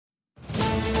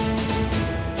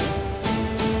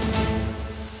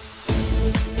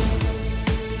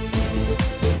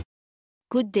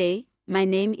Good day, my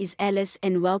name is Alice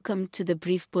and welcome to the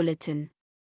Brief Bulletin.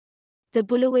 The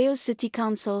Bulawayo City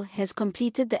Council has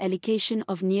completed the allocation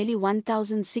of nearly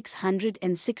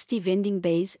 1,660 vending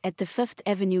bays at the 5th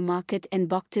Avenue Market and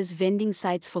Boktas vending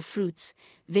sites for fruits,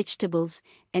 vegetables,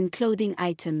 and clothing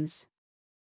items.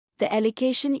 The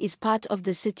allocation is part of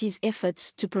the city's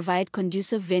efforts to provide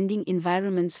conducive vending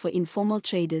environments for informal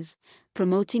traders,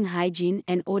 promoting hygiene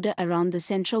and order around the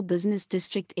central business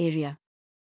district area.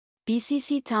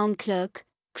 BCC Town Clerk,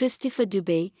 Christopher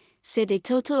Dubé, said a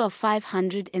total of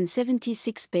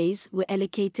 576 bays were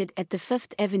allocated at the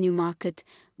 5th Avenue Market,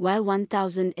 while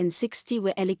 1,060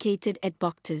 were allocated at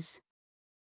Boktas.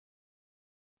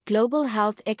 Global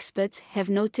health experts have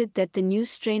noted that the new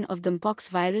strain of the mpox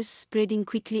virus spreading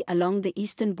quickly along the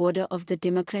eastern border of the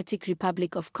Democratic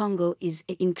Republic of Congo is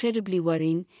incredibly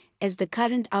worrying, as the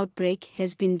current outbreak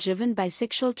has been driven by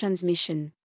sexual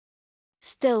transmission.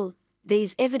 Still, there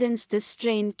is evidence this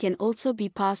strain can also be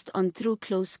passed on through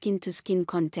close skin-to-skin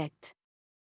contact.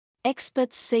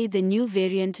 Experts say the new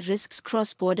variant risks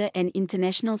cross-border and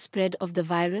international spread of the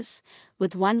virus,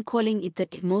 with one calling it the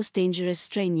most dangerous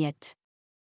strain yet.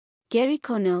 Gary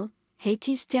Conille,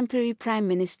 Haiti's temporary prime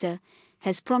minister,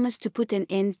 has promised to put an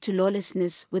end to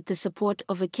lawlessness with the support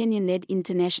of a Kenyan-led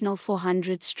international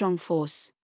 400-strong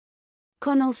force.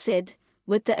 Conille said,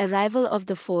 "With the arrival of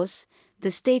the force, the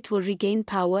state will regain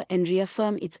power and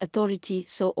reaffirm its authority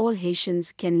so all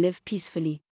Haitians can live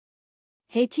peacefully."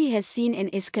 Haiti has seen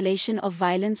an escalation of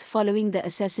violence following the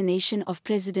assassination of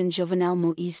President Jovenel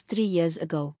Moïse 3 years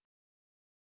ago.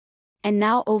 And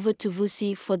now over to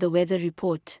Vusi for the weather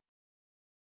report.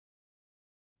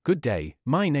 Good day,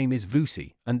 my name is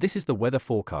Vusi, and this is the weather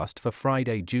forecast for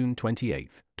Friday, June 28,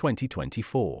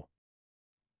 2024.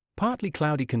 Partly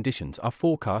cloudy conditions are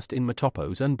forecast in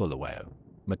Matopos and Bulawayo.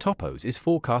 Matopos is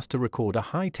forecast to record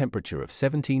a high temperature of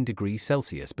 17 degrees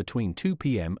Celsius between 2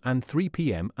 p.m. and 3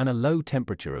 p.m. and a low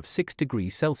temperature of 6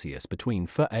 degrees Celsius between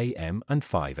 4 a.m. and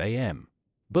 5 a.m.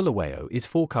 Bulawayo is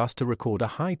forecast to record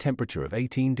a high temperature of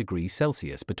 18 degrees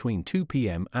Celsius between 2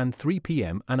 p.m. and 3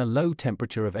 p.m. and a low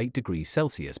temperature of 8 degrees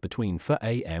Celsius between 4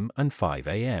 a.m. and 5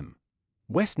 a.m.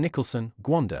 West Nicholson,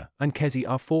 Gwanda, and Kezi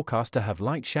are forecast to have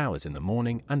light showers in the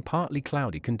morning and partly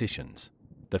cloudy conditions.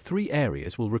 The three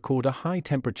areas will record a high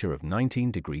temperature of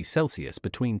 19 degrees Celsius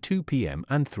between 2 p.m.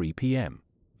 and 3 p.m.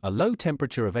 A low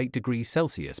temperature of 8 degrees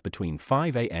Celsius between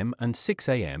 5 a.m. and 6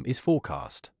 a.m. is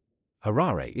forecast.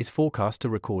 Harare is forecast to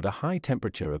record a high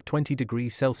temperature of 20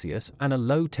 degrees Celsius and a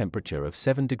low temperature of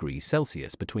 7 degrees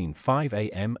Celsius between 5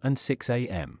 a.m. and 6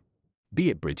 a.m.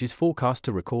 Beatbridge is forecast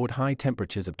to record high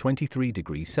temperatures of 23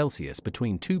 degrees Celsius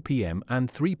between 2 p.m.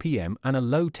 and 3 p.m. and a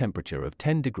low temperature of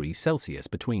 10 degrees Celsius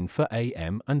between 4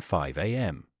 a.m. and 5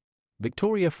 a.m.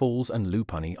 Victoria Falls and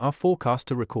Lupani are forecast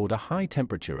to record a high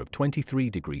temperature of 23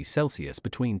 degrees Celsius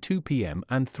between 2 p.m.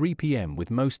 and 3 p.m. with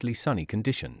mostly sunny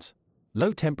conditions.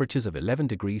 Low temperatures of 11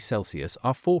 degrees Celsius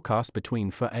are forecast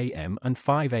between 4 a.m. and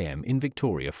 5 a.m. in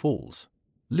Victoria Falls.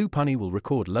 Lupani will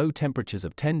record low temperatures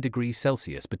of 10 degrees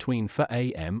Celsius between 4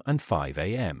 a.m. and 5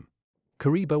 a.m.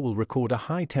 Kariba will record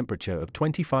a high temperature of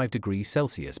 25 degrees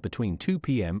Celsius between 2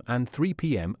 p.m. and 3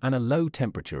 p.m. and a low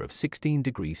temperature of 16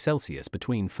 degrees Celsius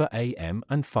between 4 a.m.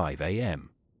 and 5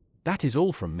 a.m. That is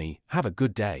all from me. Have a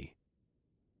good day.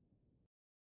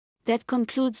 That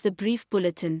concludes the Brief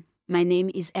Bulletin. My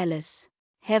name is Alice.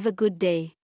 Have a good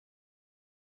day.